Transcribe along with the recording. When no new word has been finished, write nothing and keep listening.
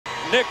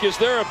Nick, is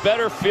there a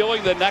better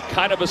feeling than that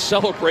kind of a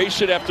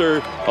celebration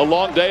after a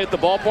long day at the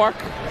ballpark?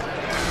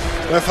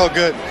 That felt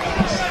good.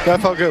 That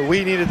felt good.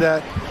 We needed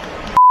that.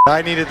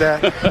 I needed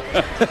that.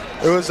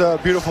 It was a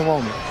beautiful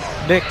moment.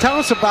 Nick, tell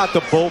us about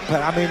the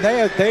bullpen. I mean,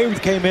 they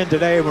came in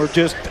today and were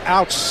just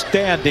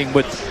outstanding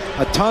with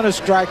a ton of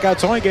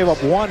strikeouts, only gave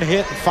up 1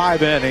 hit in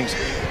 5 innings,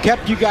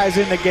 kept you guys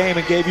in the game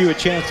and gave you a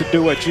chance to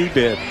do what you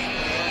did.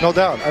 No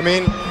doubt. I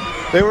mean,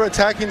 they were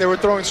attacking, they were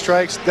throwing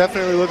strikes,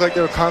 definitely looked like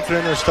they were confident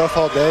in their stuff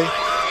all day,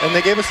 and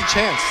they gave us a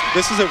chance.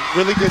 This is a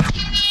really good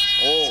team.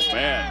 Oh,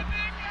 man.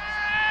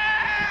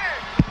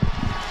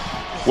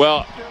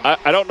 Well,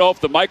 I don't know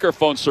if the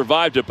microphone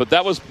survived it, but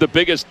that was the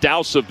biggest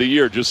douse of the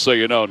year, just so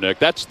you know, Nick.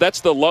 That's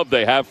the love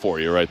they have for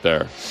you right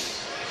there.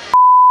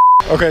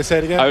 Okay, say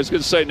it again. I was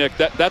going to say, Nick,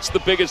 that's the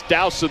biggest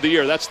douse of the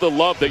year. That's the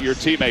love that your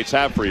teammates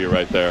have for you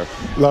right there.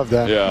 Love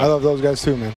that. Yeah. I love those guys too, man.